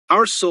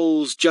Our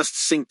souls just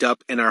synced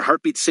up and our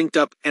heartbeats synced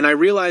up, and I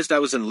realized I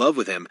was in love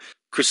with him.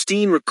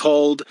 Christine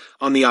recalled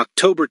on the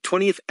October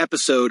 20th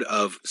episode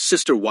of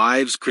Sister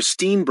Wives,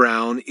 Christine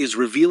Brown is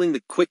revealing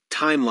the quick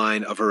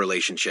timeline of her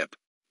relationship.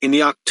 In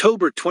the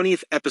October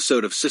 20th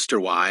episode of Sister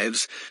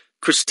Wives,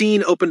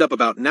 Christine opened up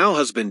about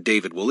now-husband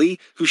David Woolley,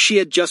 who she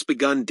had just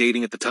begun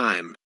dating at the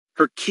time.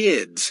 Her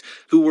kids,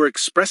 who were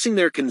expressing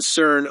their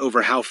concern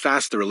over how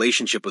fast the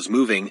relationship was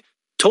moving,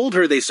 told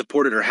her they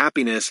supported her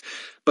happiness,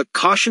 but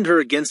cautioned her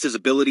against his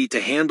ability to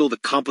handle the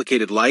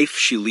complicated life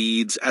she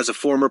leads as a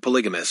former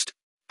polygamist.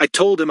 I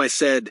told him, I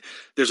said,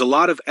 there's a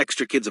lot of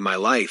extra kids in my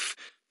life,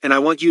 and I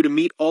want you to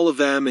meet all of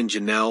them and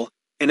Janelle,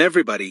 and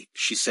everybody,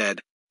 she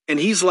said. And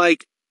he's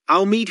like,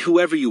 I'll meet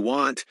whoever you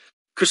want.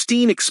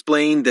 Christine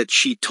explained that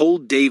she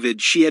told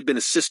David she had been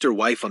a sister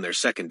wife on their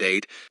second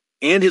date,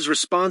 and his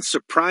response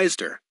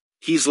surprised her.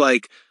 He's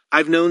like,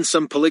 I've known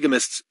some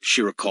polygamists,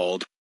 she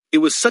recalled. It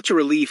was such a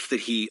relief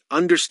that he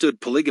understood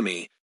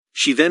polygamy.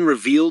 She then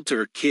revealed to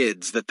her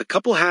kids that the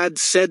couple had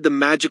said the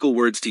magical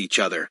words to each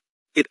other.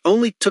 It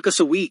only took us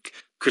a week,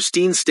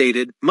 Christine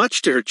stated,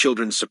 much to her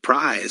children's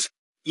surprise.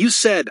 You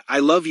said, I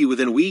love you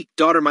within a week,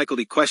 daughter Michael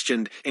D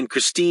questioned, and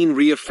Christine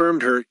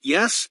reaffirmed her,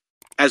 yes?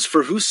 As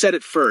for who said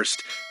it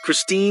first,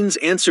 Christine's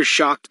answer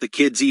shocked the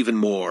kids even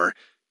more.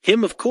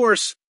 Him, of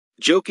course,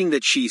 joking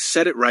that she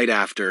said it right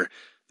after.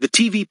 The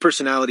TV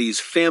personality's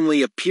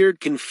family appeared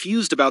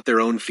confused about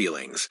their own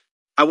feelings.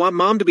 I want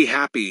mom to be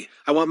happy.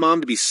 I want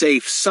mom to be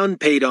safe, son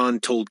Paydon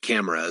told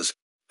cameras.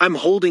 I'm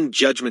holding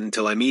judgment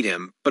until I meet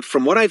him, but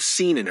from what I've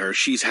seen in her,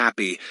 she's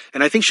happy,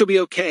 and I think she'll be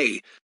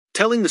okay.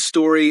 Telling the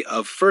story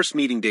of first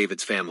meeting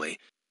David's family,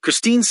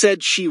 Christine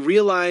said she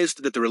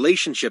realized that the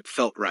relationship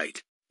felt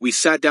right. We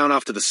sat down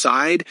off to the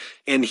side,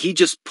 and he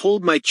just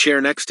pulled my chair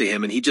next to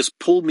him, and he just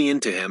pulled me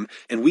into him,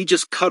 and we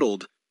just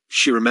cuddled,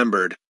 she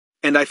remembered.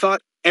 And I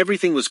thought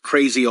everything was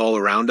crazy all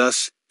around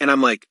us, and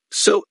I'm like,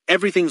 so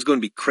everything's going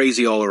to be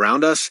crazy all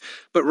around us,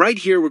 but right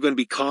here we're going to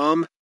be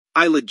calm.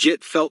 I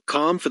legit felt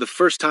calm for the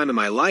first time in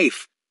my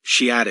life,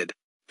 she added.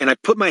 And I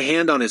put my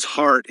hand on his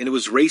heart, and it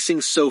was racing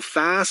so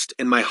fast,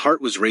 and my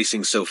heart was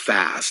racing so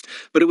fast,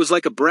 but it was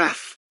like a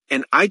breath,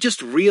 and I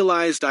just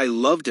realized I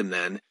loved him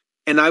then,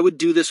 and I would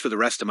do this for the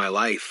rest of my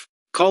life.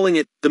 Calling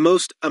it the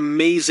most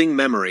amazing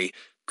memory,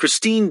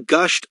 Christine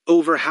gushed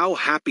over how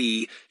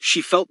happy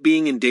she felt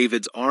being in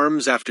David's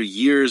arms after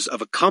years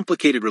of a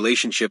complicated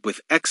relationship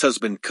with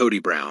ex-husband Cody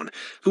Brown,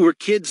 who her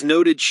kids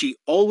noted she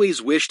always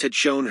wished had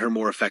shown her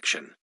more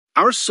affection.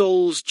 Our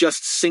souls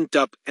just synced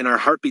up and our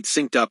heartbeats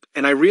synced up,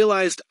 and I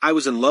realized I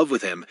was in love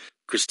with him,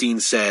 Christine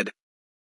said.